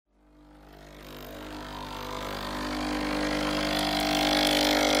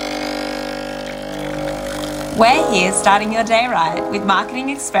We're here starting your day right with Marketing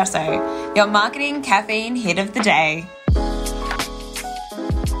Espresso, your marketing caffeine hit of the day.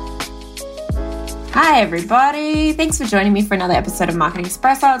 Hi everybody, thanks for joining me for another episode of Marketing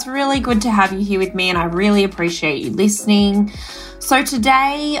Espresso. It's really good to have you here with me and I really appreciate you listening. So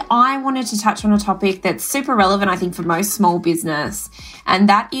today I wanted to touch on a topic that's super relevant I think for most small business, and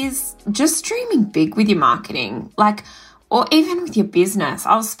that is just dreaming big with your marketing. Or even with your business.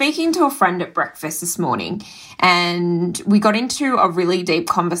 I was speaking to a friend at breakfast this morning and we got into a really deep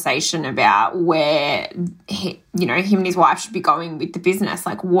conversation about where him and his wife should be going with the business.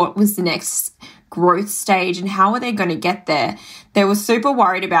 Like what was the next growth stage and how are they going to get there? They were super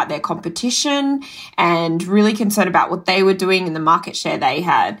worried about their competition and really concerned about what they were doing and the market share they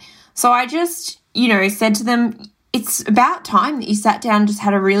had. So I just, said to them, it's about time that you sat down and just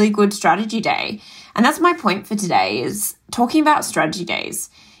had a really good strategy day. And that's my point for today is talking about strategy days.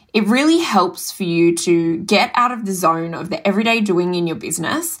 It really helps for you to get out of the zone of the everyday doing in your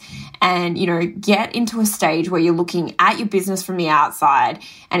business and, get into a stage where you're looking at your business from the outside.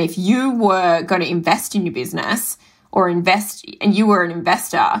 And if you were going to invest in your business and you were an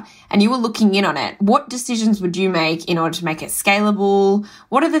investor and you were looking in on it, what decisions would you make in order to make it scalable?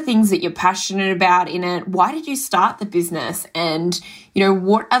 What are the things that you're passionate about in it? Why did you start the business? And,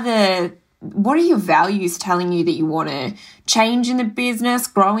 what are your values telling you that you want to change in the business,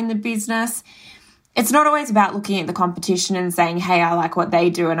 grow in the business? It's not always about looking at the competition and saying, hey, I like what they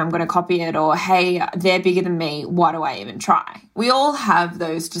do and I'm going to copy it, or hey, they're bigger than me. Why do I even try? We all have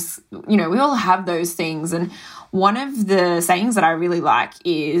those we all have those things. And one of the sayings that I really like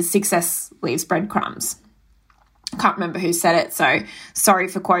is success leaves breadcrumbs. I can't remember who said it, so sorry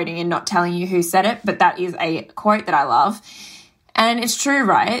for quoting and not telling you who said it, but that is a quote that I love. And it's true,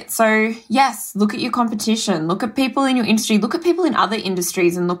 right? So yes, look at your competition, look at people in your industry, look at people in other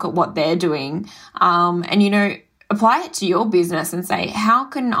industries and look at what they're doing. Apply it to your business and say, how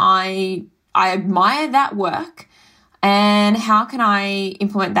can I admire that work and how can I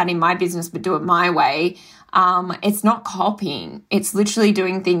implement that in my business but do it my way? It's not copying. It's literally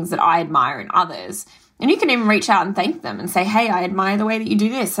doing things that I admire in others. And you can even reach out and thank them and say, hey, I admire the way that you do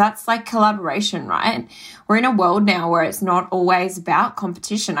this. That's like collaboration, right? We're in a world now where it's not always about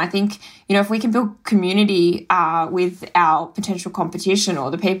competition. I think, if we can build community with our potential competition or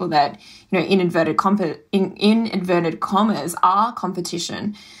the people that, in inverted commas are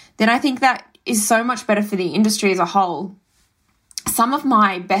competition, then I think that is so much better for the industry as a whole. Some of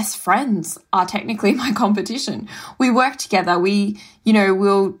my best friends are technically my competition. We work together.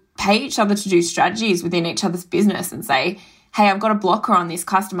 We'll pay each other to do strategies within each other's business and say, hey, I've got a blocker on this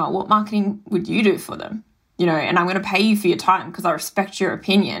customer. What marketing would you do for them? And I'm going to pay you for your time because I respect your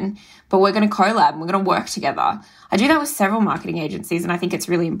opinion, but we're going to collab and we're going to work together. I do that with several marketing agencies and I think it's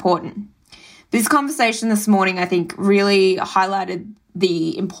really important. This conversation this morning, I think, really highlighted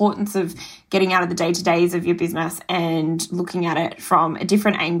the importance of getting out of the day-to-days of your business and looking at it from a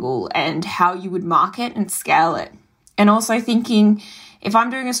different angle and how you would market and scale it. And also thinking, if I'm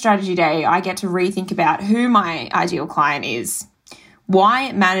doing a strategy day, I get to rethink about who my ideal client is, why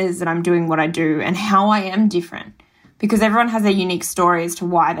it matters that I'm doing what I do, and how I am different. Because everyone has a unique story as to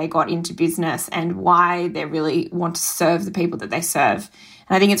why they got into business and why they really want to serve the people that they serve.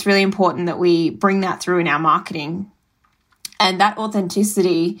 And I think it's really important that we bring that through in our marketing. And that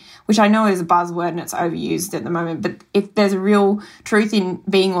authenticity, which I know is a buzzword and it's overused at the moment, but if there's a real truth in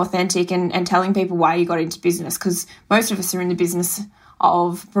being authentic and telling people why you got into business, because most of us are in the business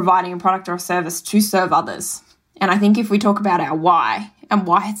of providing a product or a service to serve others. And I think if we talk about our why and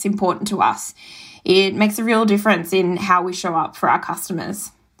why it's important to us, it makes a real difference in how we show up for our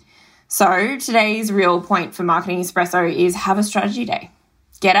customers. So today's real point for Marketing Espresso is have a strategy day.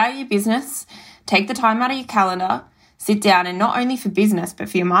 Get out of your business, take the time out of your calendar, sit down, and not only for business, but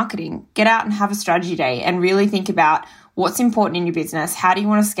for your marketing, get out and have a strategy day and really think about what's important in your business. How do you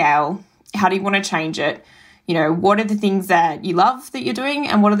want to scale? How do you want to change it? What are the things that you love that you're doing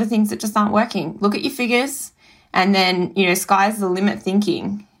and what are the things that just aren't working? Look at your figures and then, sky's the limit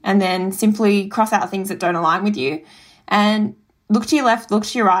thinking, and then simply cross out things that don't align with you and look to your left, look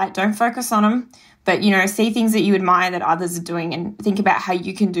to your right, don't focus on them, but, see things that you admire that others are doing and think about how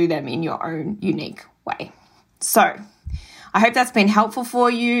you can do them in your own unique way. So I hope that's been helpful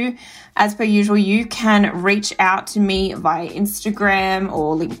for you. As per usual, you can reach out to me via Instagram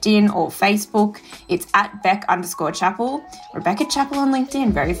or LinkedIn or Facebook. It's at Beck_Chappell, Rebecca Chappell on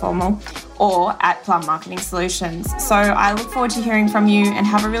LinkedIn, very formal, or at Plum Marketing Solutions. So I look forward to hearing from you and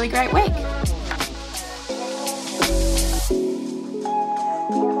have a really great week.